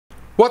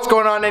What's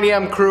going on,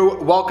 NEM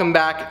crew? Welcome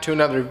back to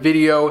another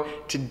video.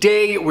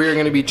 Today we're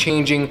going to be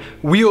changing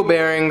wheel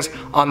bearings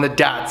on the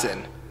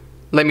Datsun.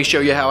 Let me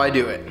show you how I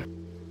do it.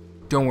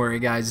 Don't worry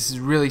guys, this is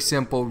really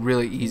simple,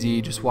 really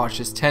easy. Just watch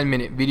this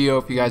 10-minute video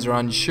if you guys are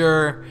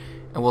unsure,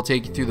 and we'll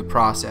take you through the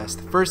process.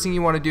 The first thing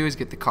you want to do is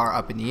get the car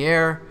up in the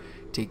air,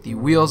 take the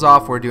wheels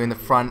off. We're doing the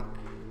front,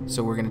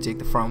 so we're going to take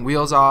the front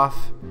wheels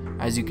off.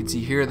 As you can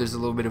see here, there's a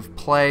little bit of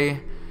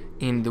play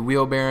in the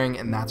wheel bearing,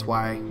 and that's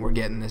why we're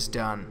getting this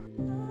done.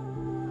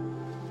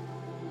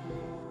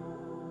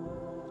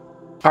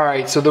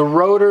 Alright, so the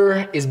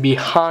rotor is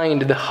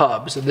behind the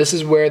hub. So this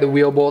is where the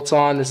wheel bolt's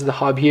on. This is the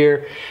hub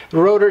here. The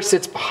rotor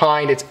sits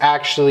behind. It's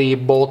actually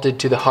bolted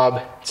to the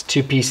hub. It's a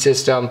two-piece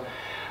system.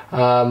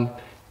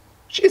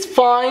 It's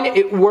fine.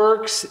 It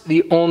works.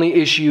 The only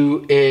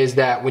issue is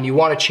that when you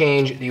want to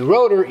change the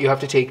rotor, you have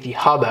to take the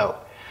hub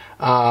out.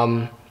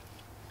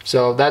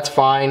 So that's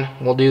fine.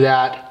 We'll do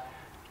that.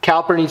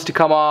 Caliper needs to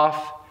come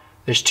off.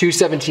 There's two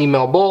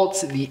 17mm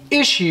bolts. The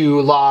issue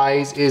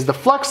is the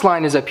flex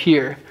line is up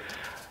here.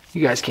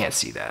 You guys can't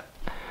see that.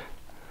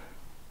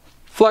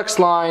 Flex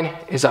line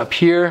is up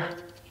here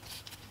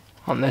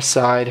on this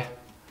side,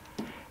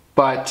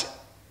 but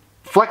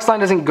flex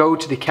line doesn't go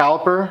to the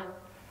caliper.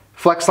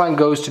 Flex line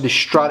goes to the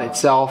strut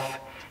itself,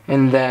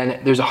 and then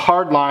there's a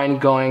hard line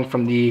going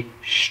from the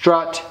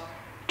strut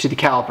to the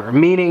caliper,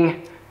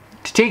 meaning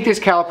to take this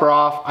caliper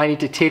off, I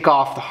need to take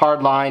off the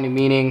hard line,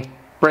 meaning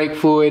brake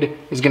fluid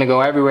is gonna go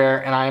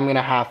everywhere, and I'm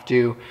gonna have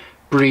to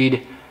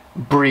bleed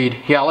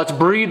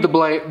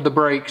the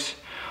brakes.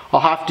 I'll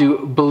have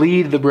to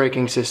bleed the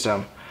braking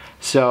system.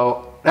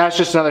 So that's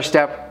just another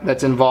step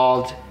that's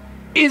involved.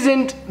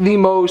 Isn't the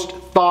most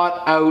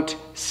thought out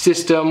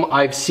system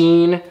I've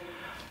seen.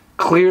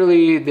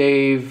 Clearly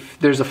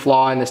there's a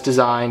flaw in this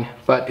design,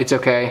 but it's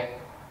okay.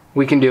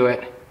 We can do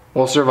it.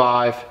 We'll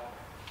survive.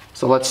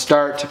 So let's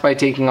start by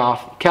taking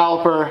off the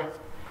caliper,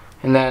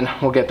 and then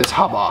we'll get this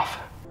hub off.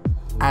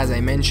 As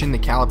I mentioned, the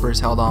caliper is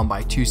held on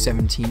by two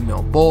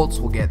 17mm bolts.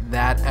 We'll get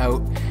that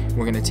out.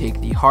 We're going to take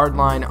the hard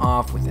line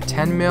off with a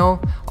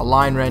 10mm. A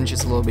line wrench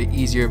is a little bit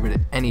easier, but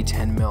any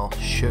 10mm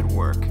should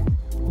work.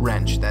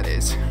 Wrench, that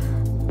is.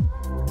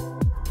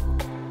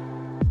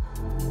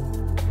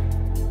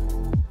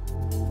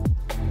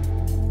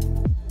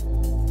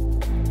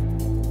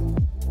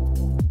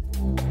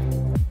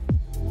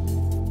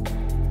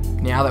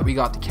 Now that we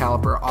got the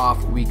caliper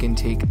off, we can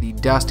take the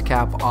dust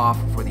cap off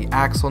for the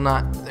axle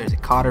nut. There's a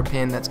cotter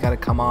pin that's got to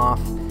come off,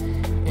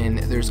 and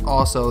there's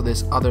also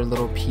this other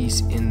little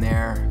piece in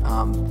there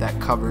that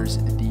covers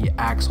the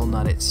axle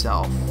nut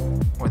itself,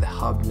 or the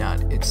hub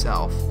nut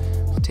itself.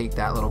 So take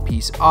that little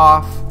piece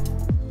off,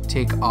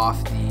 take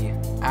off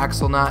the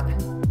axle nut.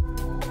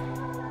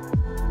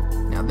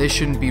 Now this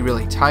shouldn't be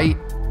really tight.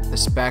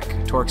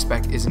 The torque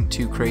spec isn't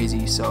too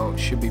crazy, so it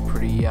should be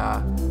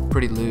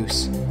pretty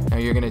loose. Now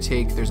you're going to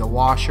take, there's a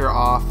washer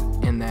off,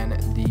 and then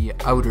the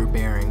outer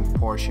bearing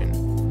portion.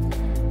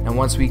 And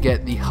once we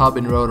get the hub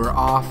and rotor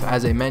off,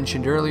 as I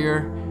mentioned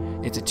earlier,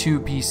 it's a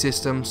two-piece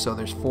system, so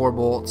there's 4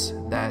 bolts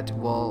that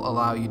will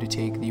allow you to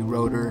take the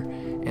rotor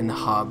and the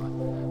hub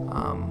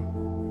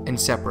and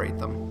separate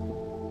them.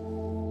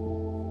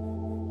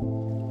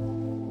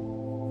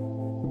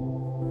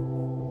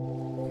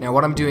 Now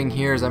what I'm doing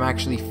here is I'm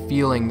actually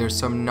feeling there's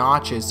some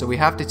notches, so we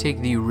have to take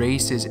the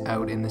races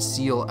out and the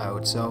seal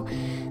out. So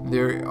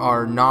there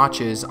are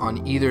notches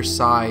on either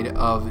side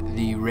of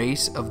the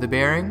race of the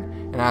bearing,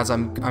 and as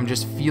I'm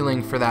just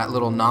feeling for that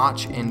little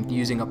notch and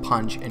using a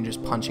punch and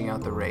just punching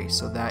out the race.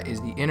 So that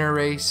is the inner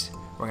race.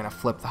 We're gonna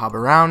flip the hub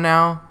around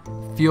now,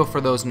 feel for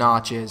those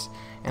notches,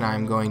 and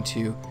I'm going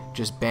to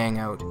just bang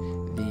out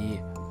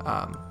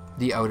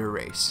the outer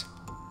race.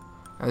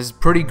 Now, this is a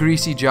pretty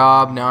greasy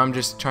job. Now I'm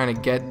just trying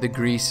to get the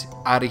grease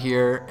out of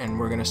here, and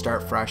we're gonna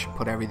start fresh and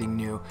put everything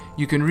new.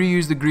 You can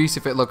reuse the grease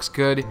if it looks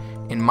good.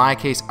 In my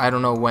case, I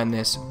don't know when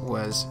this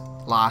was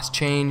last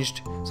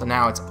changed, so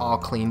now it's all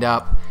cleaned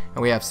up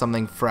and we have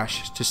something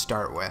fresh to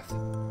start with.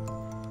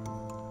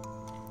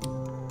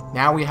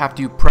 Now we have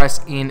to press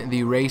in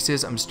the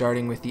races. I'm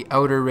starting with the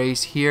outer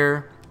race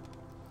here.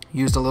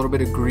 Used a little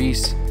bit of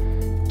grease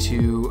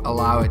to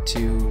allow it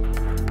to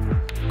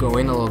go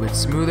in a little bit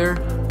smoother.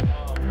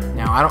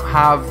 Now I don't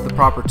have the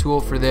proper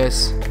tool for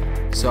this,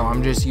 so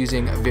I'm just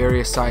using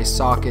various size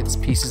sockets,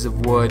 pieces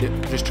of wood,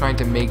 just trying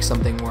to make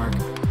something work.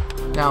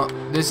 Now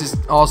this is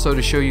also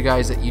to show you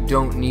guys that you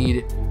don't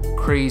need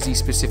crazy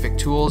specific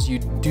tools. You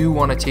do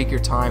want to take your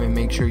time and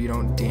make sure you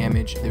don't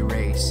damage the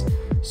race.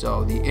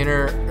 So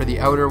the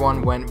outer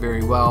one went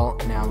very well.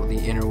 Now the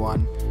inner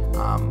one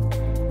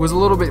was a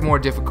little bit more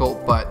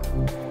difficult, but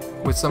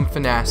with some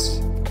finesse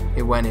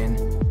it went in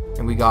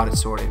and we got it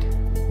sorted.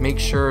 Make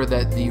sure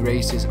that the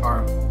races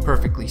are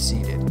perfectly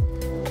seated.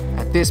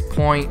 At this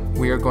point,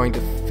 we are going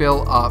to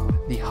fill up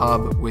the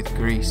hub with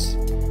grease.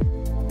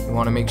 You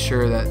want to make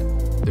sure that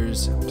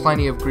there's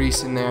plenty of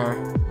grease in there,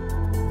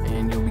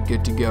 and you'll be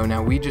good to go.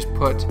 Now we just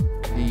put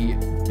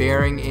the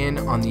bearing in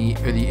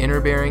the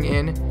inner bearing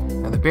in.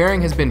 Now the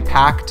bearing has been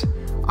packed.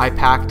 I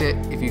packed it.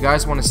 If you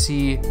guys want to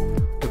see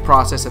the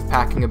process of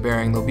packing a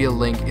bearing. There'll be a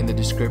link in the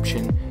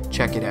description.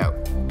 Check it out.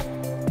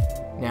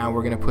 Now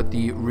we're going to put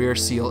the rear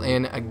seal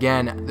in.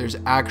 Again, there's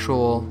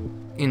actual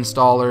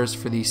installers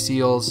for these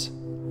seals,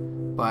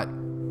 but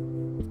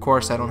of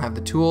course I don't have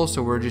the tool,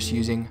 so we're just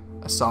using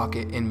a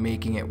socket and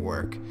making it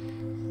work.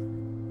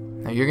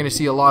 Now you're going to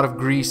see a lot of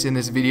grease in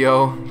this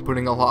video,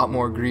 putting a lot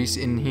more grease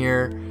in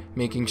here,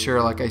 making sure,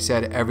 like I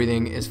said,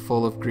 everything is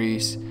full of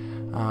grease.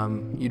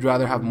 You'd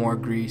rather have more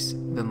grease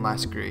than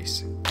less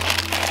grease.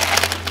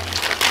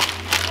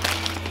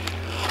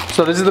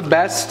 So this is the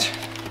best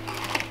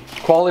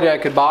quality I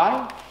could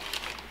buy.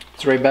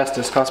 It's Ray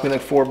Bestis, cost me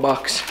like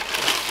 $4.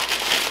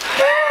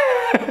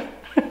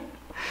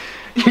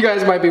 You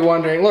guys might be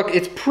wondering, look,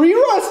 it's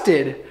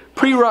pre-rusted.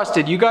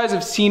 Pre-rusted, you guys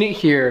have seen it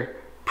here.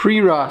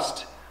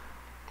 Pre-rust.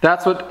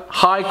 That's what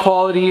high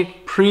quality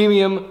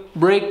premium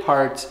brake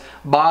parts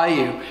buy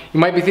you. You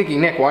might be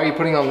thinking, Nick, why are you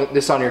putting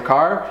this on your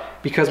car?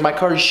 Because my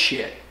car is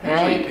shit.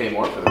 Usually you pay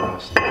more for the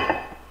rust.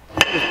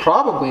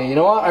 Probably, you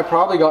know what? I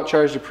probably got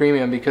charged a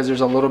premium because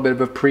there's a little bit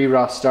of a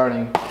pre-rust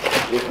starting.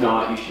 If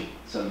not, you should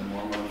send them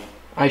more money.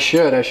 I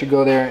should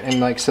go there and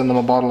like send them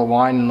a bottle of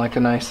wine and like a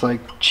nice like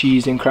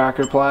cheese and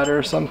cracker platter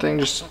or something,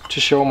 just to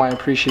show my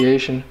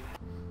appreciation.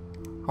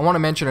 I want to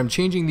mention I'm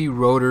changing the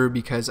rotor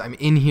because I'm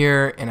in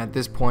here, and at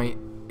this point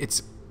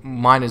it's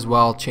might as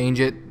well change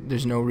it.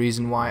 There's no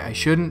reason why I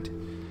shouldn't.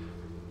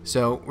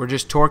 So we're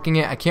just torquing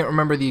it. I can't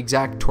remember the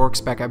exact torque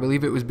spec. I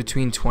believe it was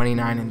between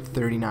 29 and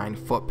 39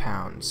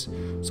 foot-pounds.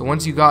 So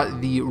once you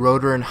got the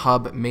rotor and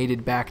hub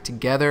mated back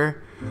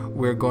together,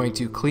 we're going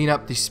to clean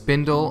up the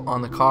spindle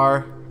on the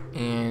car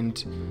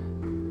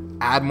and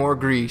add more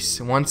grease.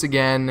 Once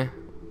again,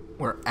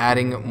 we're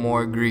adding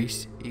more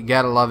grease. You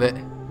gotta love it.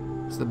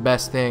 It's the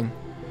best thing.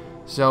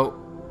 So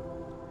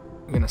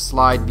I'm gonna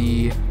slide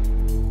the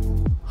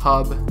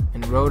hub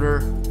and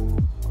rotor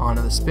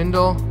onto the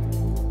spindle,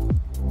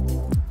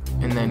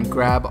 and then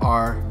grab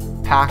our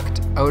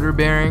packed outer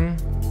bearing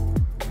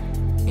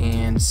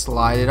and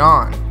slide it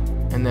on.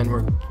 And then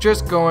we're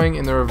just going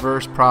in the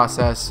reverse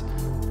process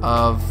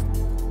of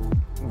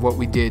what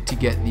we did to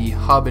get the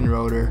hub and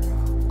rotor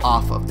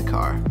off of the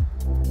car.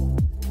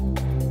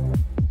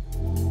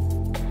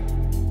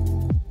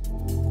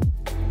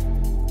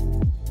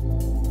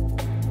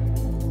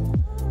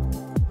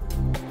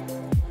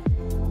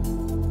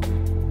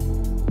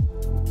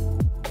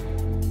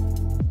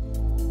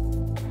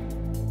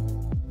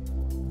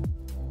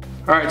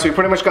 Alright, so we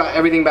pretty much got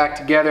everything back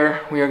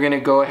together. We are going to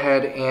go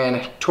ahead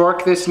and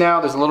torque this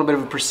now. There's a little bit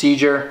of a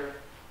procedure.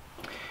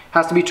 It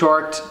has to be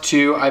torqued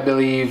to, I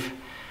believe,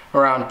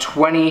 around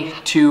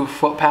 22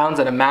 foot-pounds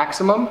at a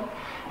maximum.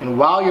 And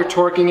while you're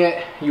torquing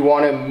it, you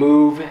want to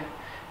move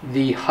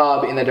the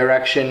hub in the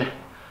direction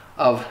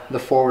of the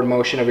forward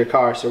motion of your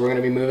car. So we're going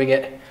to be moving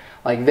it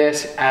like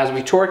this as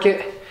we torque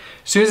it.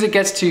 As soon as it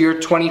gets to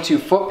your 22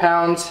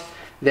 foot-pounds,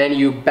 then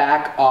you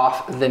back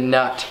off the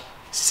nut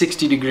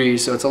 60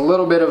 degrees. So it's a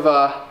little bit of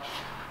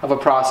a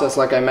process,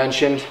 like I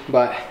mentioned,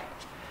 but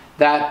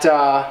that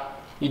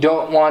you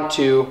don't want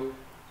to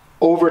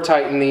over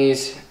tighten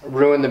these,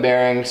 ruin the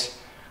bearings.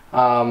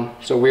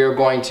 So we're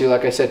going to,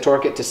 like I said,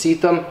 torque it to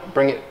seat them,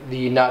 bring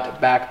the nut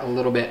back a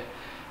little bit,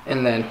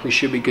 and then we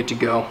should be good to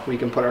go. We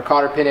can put our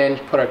cotter pin in,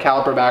 put our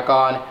caliper back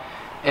on,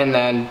 and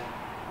then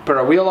put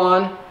our wheel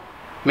on,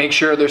 make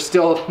sure there's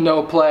still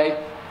no play,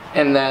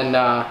 and then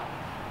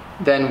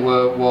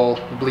we'll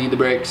bleed the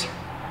brakes.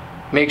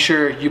 Make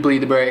sure you bleed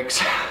the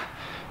brakes.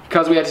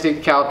 Because we had to take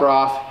the caliper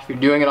off, if you're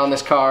doing it on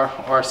this car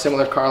or a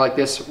similar car like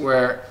this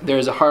where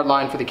there's a hard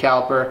line for the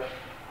caliper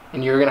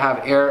and you're gonna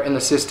have air in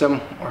the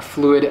system or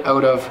fluid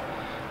out of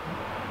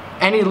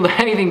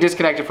anything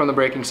disconnected from the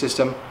braking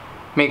system,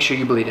 make sure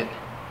you bleed it.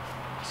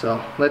 So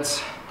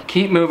let's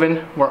keep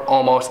moving, we're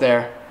almost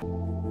there.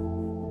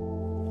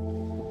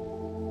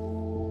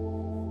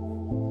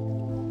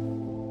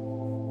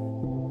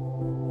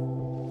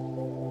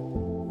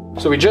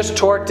 So we just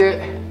torqued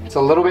it. It's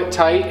a little bit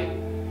tight,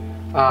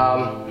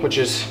 which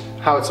is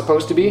how it's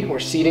supposed to be. We're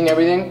seating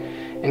everything.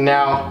 And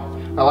now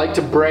I like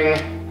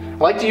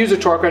to use a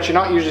torque wrench. You're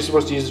not usually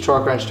supposed to use a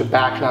torque wrench to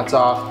back nuts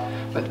off,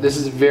 but this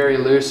is very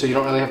loose, so you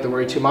don't really have to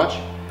worry too much.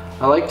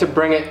 I like to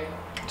bring it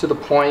to the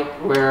point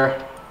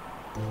where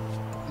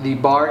the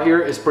bar here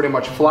is pretty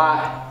much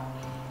flat.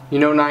 You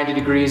know 90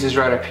 degrees is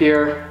right up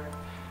here.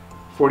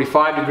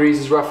 45 degrees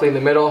is roughly in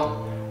the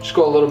middle. Just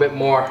go a little bit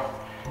more,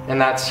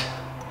 and that's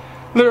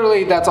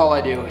all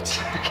I do. It's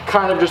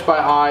kind of just by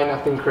eye,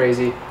 nothing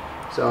crazy.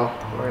 So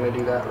we're gonna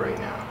do that right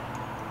now.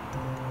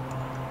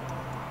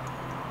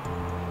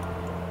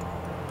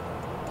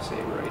 See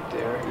right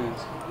there.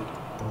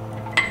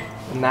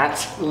 And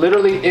that's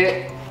literally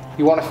it.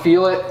 You want to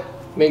feel it,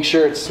 make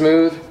sure it's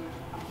smooth,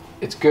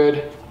 it's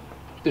good,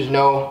 there's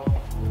no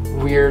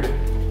weird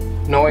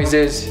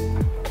noises,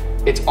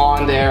 it's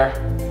on there.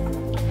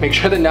 Make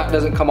sure the nut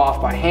doesn't come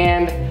off by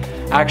hand.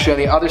 Actually, on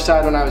the other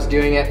side, when I was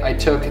doing it, I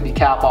took the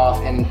cap off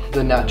and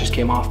the nut just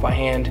came off by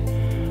hand.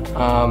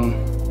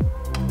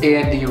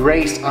 And the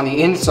race on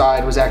the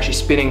inside was actually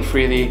spinning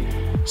freely,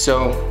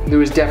 so there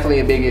was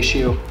definitely a big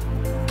issue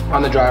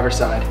on the driver's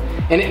side.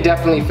 And it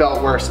definitely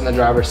felt worse on the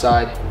driver's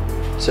side.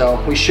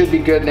 So we should be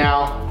good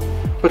now.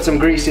 Put some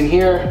grease in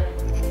here,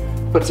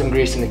 put some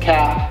grease in the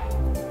cap,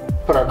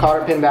 put our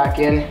cotter pin back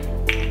in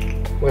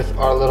with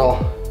our little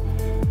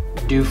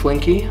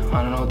dooflinky.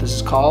 I don't know what this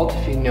is called.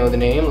 If you know the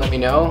name, let me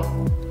know.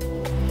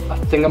 A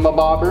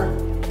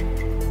thingamabobber.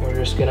 We're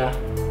just gonna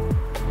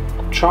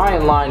try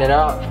and line it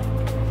up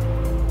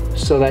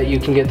so that you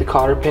can get the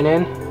cotter pin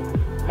in.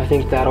 I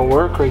think that'll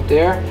work right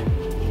there.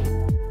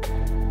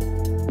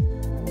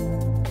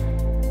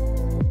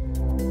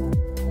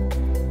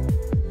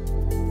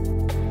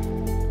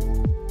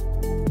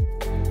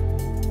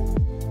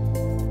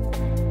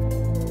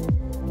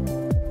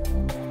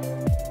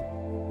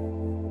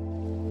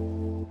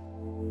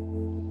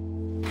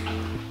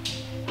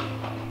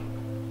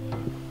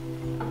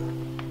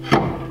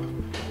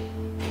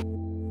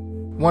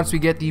 Once we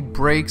get the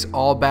brakes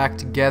all back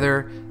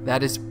together,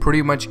 that is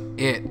pretty much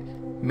it.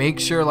 Make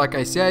sure, like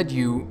I said,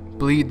 you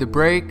bleed the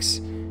brakes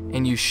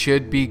and you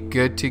should be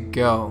good to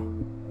go.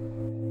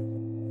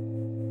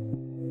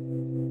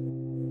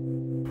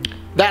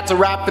 That's a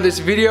wrap for this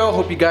video.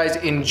 Hope you guys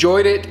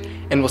enjoyed it,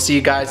 and we'll see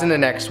you guys in the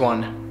next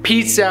one.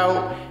 Peace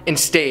out and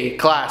stay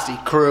classy,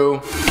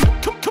 crew.